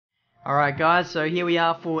Alright guys, so here we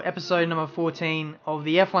are for episode number 14 of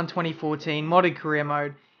the F1 2014 modded career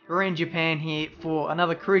mode. We're in Japan here for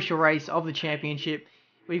another crucial race of the championship.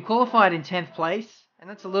 We've qualified in 10th place, and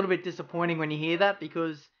that's a little bit disappointing when you hear that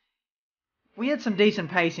because we had some decent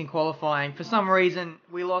pace in qualifying. For some reason,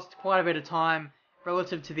 we lost quite a bit of time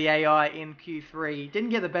relative to the AI in Q3. Didn't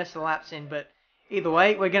get the best of laps in, but either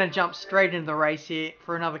way, we're going to jump straight into the race here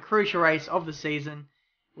for another crucial race of the season.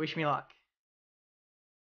 Wish me luck.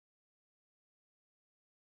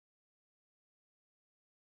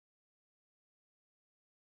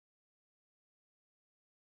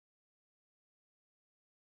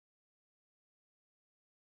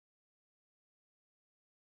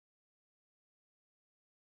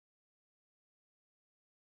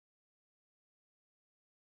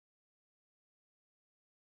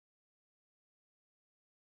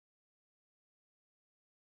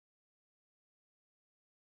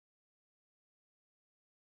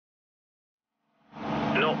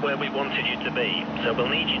 Not where we wanted you to be, so we'll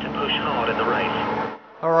need you to push hard in the race.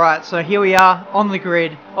 Alright, so here we are on the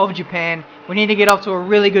grid of Japan. We need to get off to a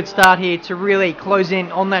really good start here to really close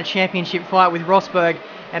in on that championship fight with Rosberg.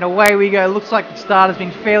 And away we go. Looks like the start has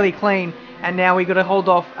been fairly clean. And now we've got to hold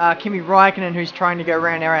off Kimi Räikkönen, who's trying to go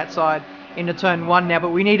around our outside into turn 1 now. But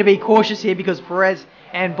we need to be cautious here because Perez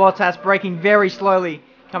and Bottas braking very slowly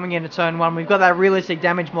coming into turn 1. We've got that realistic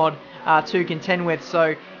damage mod to contend with.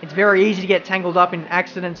 So it's very easy to get tangled up in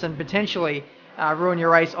accidents and potentially ruin your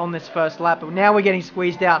race on this first lap. But now we're getting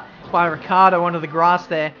squeezed out by Ricciardo onto the grass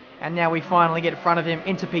there, and now we finally get in front of him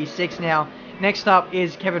into P6 now. Next up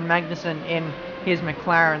is Kevin Magnussen in his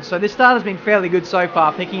McLaren. So this start has been fairly good so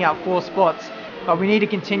far, picking up 4 spots, but we need to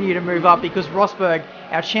continue to move up because Rosberg,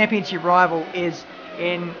 our championship rival, is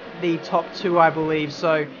in the top 2, I believe.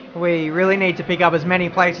 So we really need to pick up as many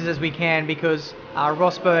places as we can because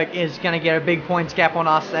Rosberg is going to get a big points gap on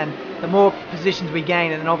us, and the more positions we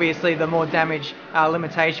gain, and then obviously the more damage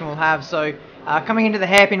limitation we'll have. So coming into the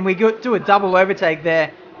hairpin, we do a double overtake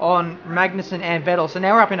there on Magnussen and Vettel. So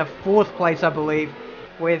now we're up in a 4th place, I believe,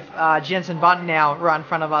 with Jenson Button now right in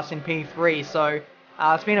front of us in P3. So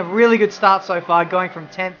it's been a really good start so far, going from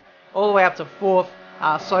 10th all the way up to 4th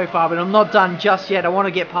so far, but I'm not done just yet. I want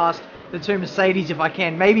to get past the 2 Mercedes if I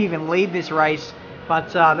can, maybe even lead this race,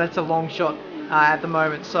 but that's a long shot at the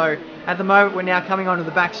moment. So at the moment we're now coming onto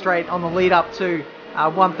the back straight on the lead up to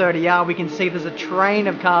 130R. We can see there's a train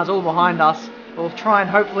of cars all behind us. We'll try and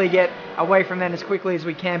hopefully get away from them as quickly as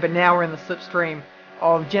we can, but now we're in the slipstream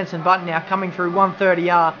of Jenson Button now coming through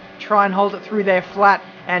 130R. Try and hold it through there flat,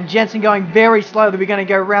 and Jenson going very slowly. We're going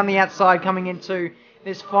to go around the outside coming into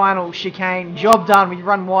this final chicane. Job done. We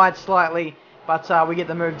run wide slightly, but we get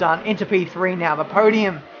the move done into P3 now. The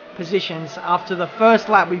podium positions after the first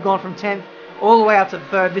lap, we've gone from 10th all the way up to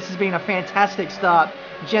 3rd. This has been a fantastic start.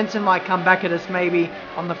 Jenson might come back at us maybe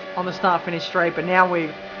on the start-finish straight, but now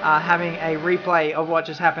we're having a replay of what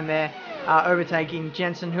just happened there, overtaking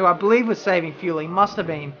Jenson, who I believe was saving fuel. He must have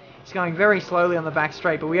been. He's going very slowly on the back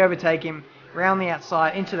straight, but we overtake him round the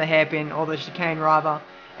outside into the hairpin, or the chicane rather,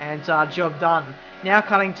 and job done. Now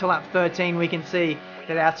cutting to lap 13, we can see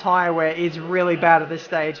that our tyre wear is really bad at this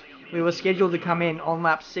stage. We were scheduled to come in on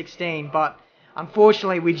lap 16, but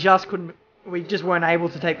unfortunately we just weren't able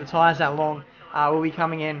to take the tyres that long. We'll be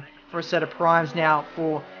coming in for a set of primes now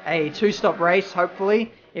for a 2-stop race,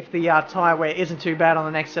 hopefully. If the tyre wear isn't too bad on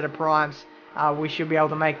the next set of primes, we should be able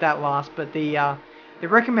to make that last. But the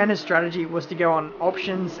recommended strategy was to go on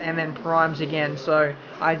options and then primes again, so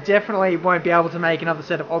I definitely won't be able to make another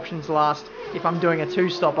set of options last if I'm doing a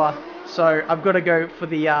 2-stopper. So I've got to go for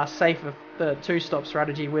the safer, the 2-stop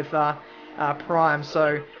strategy with primes.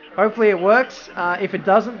 So hopefully it works. If it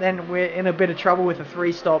doesn't, then we're in a bit of trouble with a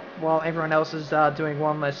 3-stop while everyone else is doing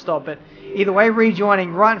 1 less stop. But either way,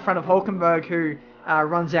 rejoining right in front of Hulkenberg, who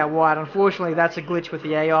runs out wide. Unfortunately, that's a glitch with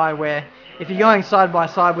the AI where if you're going side by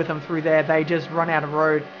side with them through there, they just run out of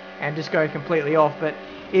road and just go completely off. But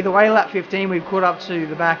either way, lap 15, we've caught up to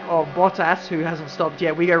the back of Bottas, who hasn't stopped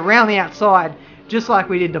yet. We go round the outside, just like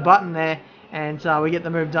we did to Button there, and we get the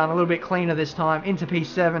move done a little bit cleaner this time into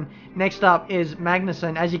P7. Next up is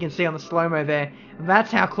Magnussen, as you can see on the slow-mo there.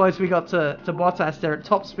 That's how close we got to Bottas there at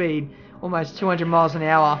top speed, almost 200 miles an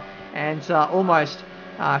hour, and almost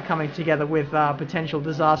coming together with potential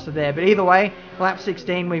disaster there. But either way, lap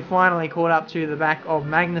 16, we finally caught up to the back of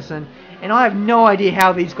Magnussen, and I have no idea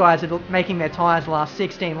how these guys are making their tyres last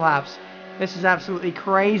 16 laps. This is absolutely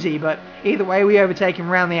crazy, but either way, we overtake him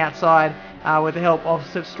round the outside with the help of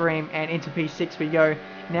slipstream, and into P6 we go.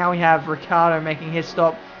 Now we have Ricciardo making his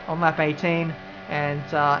stop on lap 18, and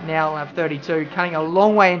now lap 32, cutting a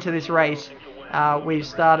long way into this race. We've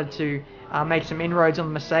started to make some inroads on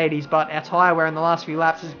the Mercedes, but our tyre wear in the last few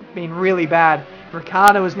laps has been really bad.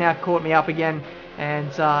 Ricciardo has now caught me up again,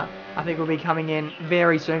 and I think we'll be coming in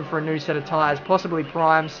very soon for a new set of tyres, possibly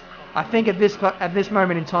primes. I think at this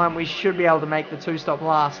moment in time we should be able to make the 2-stop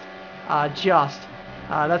last.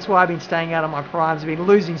 That's why I've been staying out of my primes. I've been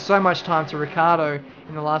losing so much time to Ricciardo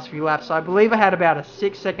in the last few laps. So I believe I had about a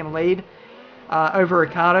 6-second lead over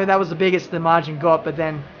Ricciardo. That was the biggest the margin got, but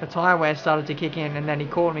then the tyre wear started to kick in, and then he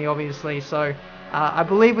caught me, obviously. So I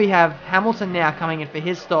believe we have Hamilton now coming in for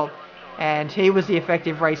his stop, and he was the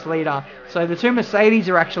effective race leader. So the two Mercedes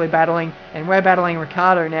are actually battling, and we're battling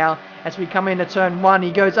Ricciardo now. As we come into turn 1,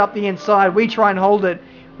 he goes up the inside. We try and hold it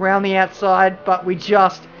round the outside, but we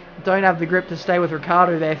just don't have the grip to stay with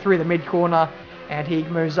Ricciardo there through the mid-corner, and he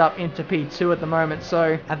moves up into P2 at the moment.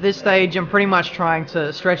 So at this stage, I'm pretty much trying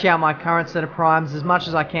to stretch out my current set of primes as much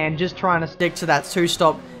as I can, just trying to stick to that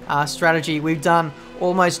 2-stop strategy. We've done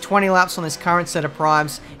almost 20 laps on this current set of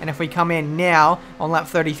primes, and if we come in now on lap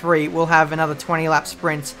 33, we'll have another 20 lap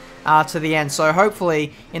sprint to the end. So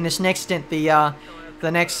hopefully in this next stint, the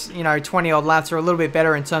next 20 odd laps are a little bit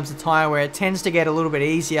better in terms of tyre wear. It tends to get a little bit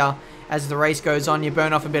easier as the race goes on. You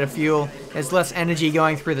burn off a bit of fuel, there's less energy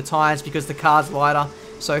going through the tyres because the car's lighter.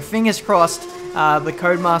 So fingers crossed the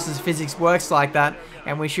Codemasters physics works like that,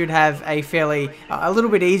 and we should have a little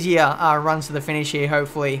bit easier run to the finish here,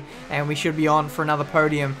 hopefully, and we should be on for another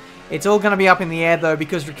podium. It's all going to be up in the air though,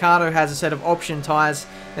 because Ricciardo has a set of option tyres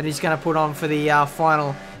that he's going to put on for the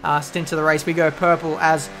final stint of the race. We go purple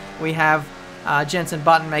as we have Jenson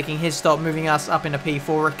Button making his stop, moving us up into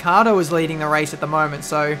P4. Ricciardo is leading the race at the moment,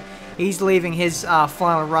 so he's leaving his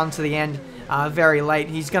final run to the end very late.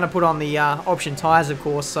 He's going to put on the option tyres, of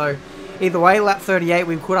course. So either way, lap 38,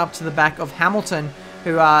 we've caught up to the back of Hamilton,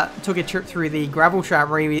 who took a trip through the gravel trap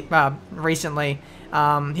recently.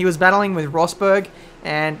 He was battling with Rosberg,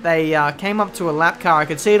 and they came up to a lap car. I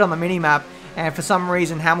could see it on the mini-map, and for some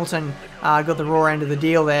reason Hamilton got the raw end of the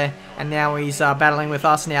deal there, and now he's battling with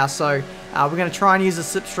us now. So we're going to try and use a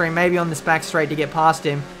slipstream maybe on this back straight to get past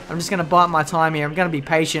him. I'm just going to bite my time here. I'm going to be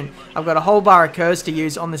patient. I've got a whole bar of curves to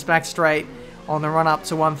use on this back straight on the run up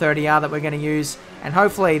to 130R that we're going to use, and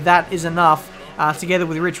hopefully that is enough. Together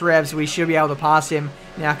with Rich Revs, we should be able to pass him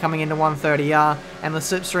now coming into 130R, and the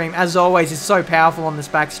slipstream, as always, is so powerful on this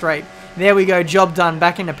back straight. There we go, job done,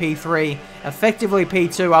 back into P3, effectively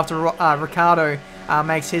P2 after Ricciardo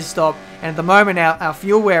makes his stop. And at the moment, our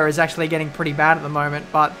fuel wear is actually getting pretty bad at the moment,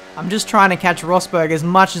 but I'm just trying to catch Rosberg as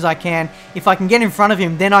much as I can. If I can get in front of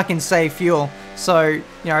him, then I can save fuel. So,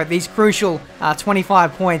 these crucial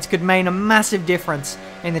 25 points could mean a massive difference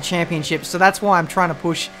in the championship. So that's why I'm trying to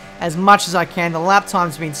push as much as I can. The lap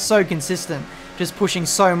time's been so consistent, just pushing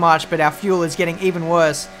so much, but our fuel is getting even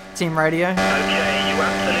worse. Team Radio. Okay, you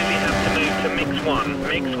absolutely have to move to mix one.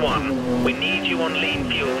 Mix one. We need you on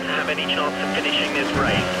lean fuel to have any chance of finishing this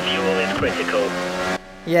race. Fuel is critical.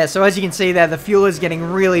 Yeah, so as you can see there, the fuel is getting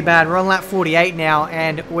really bad. We're on lap 48 now,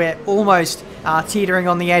 and we're almost teetering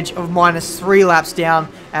on the edge of -3 laps down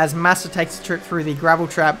as Massa takes a trip through the gravel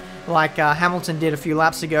trap like Hamilton did a few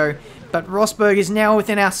laps ago. But Rosberg is now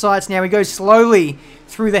within our sights now. He goes slowly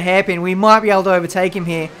through the hairpin. We might be able to overtake him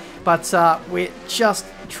here, but we're just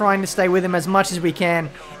trying to stay with him as much as we can.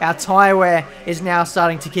 Our tyre wear is now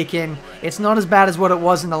starting to kick in. It's not as bad as what it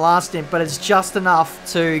was in the last stint, but it's just enough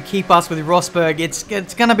to keep us with Rosberg. It's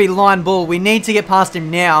going to be line bull. We need to get past him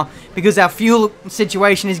now because our fuel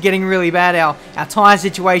situation is getting really bad. Our tyre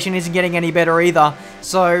situation isn't getting any better either.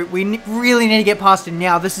 So we really need to get past him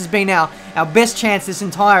now. This has been our best chance this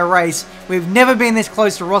entire race. We've never been this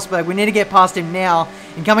close to Rosberg. We need to get past him now.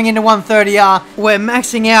 And coming into 130R, we're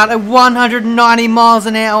maxing out at 190 miles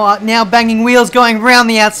an hour. Now banging wheels going round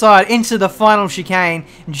the outside into the final chicane.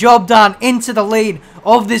 Job done, into the lead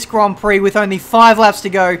of this Grand Prix with only 5 laps to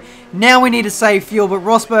go. Now we need to save fuel, but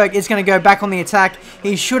Rosberg is going to go back on the attack.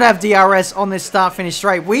 He should have DRS on this start-finish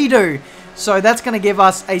straight. We do. So that's going to give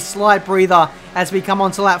us a slight breather as we come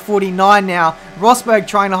on to lap 49 now. Rosberg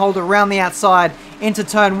trying to hold it around the outside into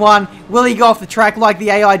turn 1. Will he go off the track like the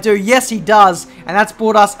AI do? Yes, he does. And that's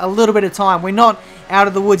bought us a little bit of time. We're not out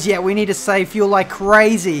of the woods yet. We need to save fuel like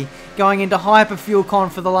crazy. Going into hyper fuel con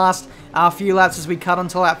for the last few laps as we cut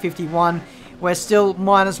onto lap 51. We're still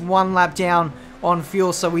 -1 lap down on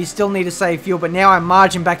fuel, so we still need to save fuel. But now our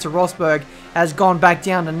margin back to Rosberg has gone back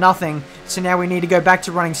down to nothing. So now we need to go back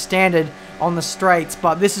to running standard on the straights,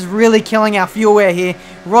 but this is really killing our fuel wear here.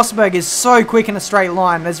 Rosberg is so quick in a straight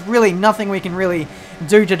line. There's really nothing we can really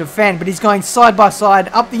do to defend, but he's going side by side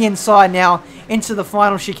up the inside now into the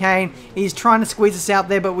final chicane. He's trying to squeeze us out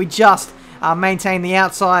there, but we just maintain the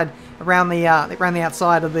outside around the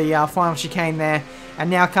outside of the final chicane there, And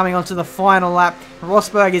now coming on to the final lap,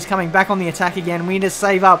 Rosberg is coming back on the attack again. We need to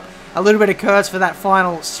save up a little bit of Kurtz for that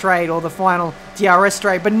final straight, or the final DRS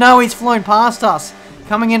straight. But no, he's flown past us.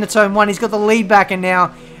 Coming into turn 1, he's got the lead back, and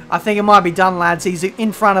now I think it might be done, lads. He's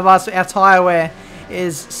in front of us. Our tyre wear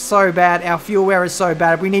is so bad. Our fuel wear is so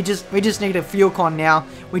bad. We just need a fuel con now.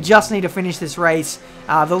 We just need to finish this race.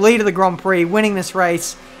 The lead of the Grand Prix, winning this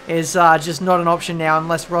race, is just not an option now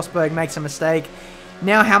unless Rosberg makes a mistake.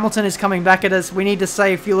 Now Hamilton is coming back at us. We need to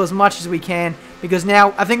save fuel as much as we can, because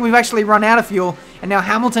now I think we've actually run out of fuel, and now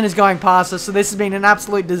Hamilton is going past us, so this has been an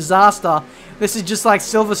absolute disaster. This is just like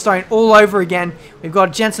Silverstone all over again. We've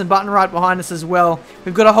got Jensen Button right behind us as well.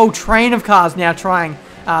 We've got a whole train of cars now trying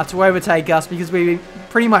to overtake us, because we've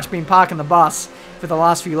pretty much been parking the bus for the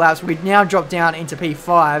last few laps. We've now dropped down into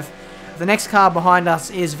P5. The next car behind us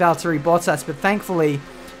is Valtteri Bottas, but thankfully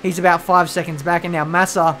he's about 5 seconds back, and now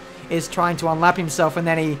Massa is trying to unlap himself, and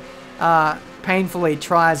then he painfully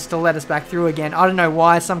tries to let us back through again. I don't know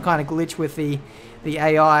why, some kind of glitch with the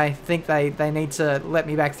AI. I think they need to let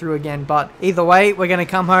me back through again, but either way, we're going to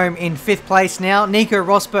come home in 5th place now. Nico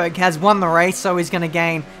Rosberg has won the race, so he's going to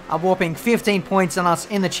gain a whopping 15 points on us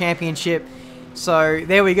in the championship. So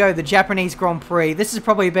there we go, the Japanese Grand Prix. This has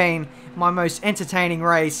probably been my most entertaining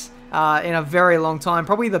race in a very long time.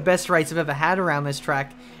 Probably the best race I've ever had around this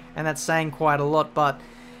track, and that's saying quite a lot, but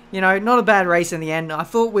you know, not a bad race in the end. I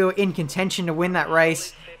thought we were in contention to win that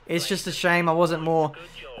race. It's just a shame I wasn't more,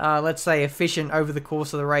 let's say, efficient over the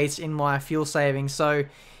course of the race in my fuel saving. So,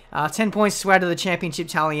 10 points to add to the championship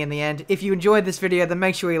tally in the end. If you enjoyed this video, then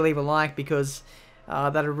make sure you leave a like, because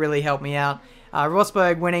that would really help me out.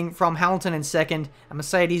 Rosberg winning from Hamilton in 2nd, and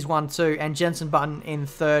Mercedes won 2, and Jensen Button in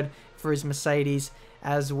 3rd for his Mercedes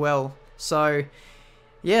as well. So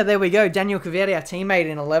yeah, there we go. Daniel Kvyat, our teammate,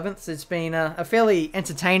 in 11th. It's been a fairly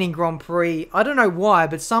entertaining Grand Prix. I don't know why,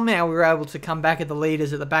 but somehow we were able to come back at the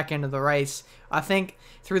leaders at the back end of the race. I think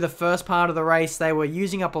through the first part of the race, they were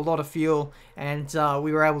using up a lot of fuel, and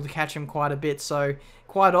we were able to catch them quite a bit. So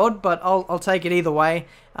quite odd, but I'll take it either way.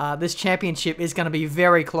 This championship is going to be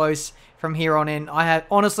very close from here on in. I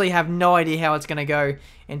honestly have no idea how it's going to go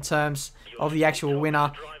in terms of the actual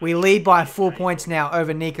winner. We lead by 4 points now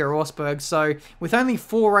over Nico Rosberg. So with only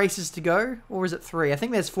 4 races to go, or is it 3? I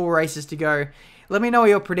think there's 4 races to go. Let me know what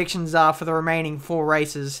your predictions are for the remaining 4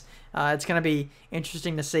 races. It's going to be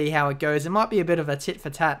interesting to see how it goes. It might be a bit of a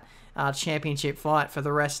tit-for-tat championship fight for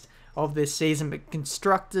the rest of this season. But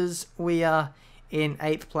Constructors, we are in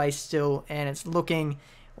 8th place still, and it's looking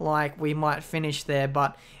like we might finish there.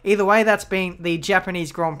 But either way, that's been the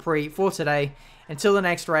Japanese Grand Prix for today. Until the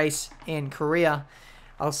next race in Korea,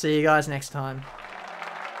 I'll see you guys next time.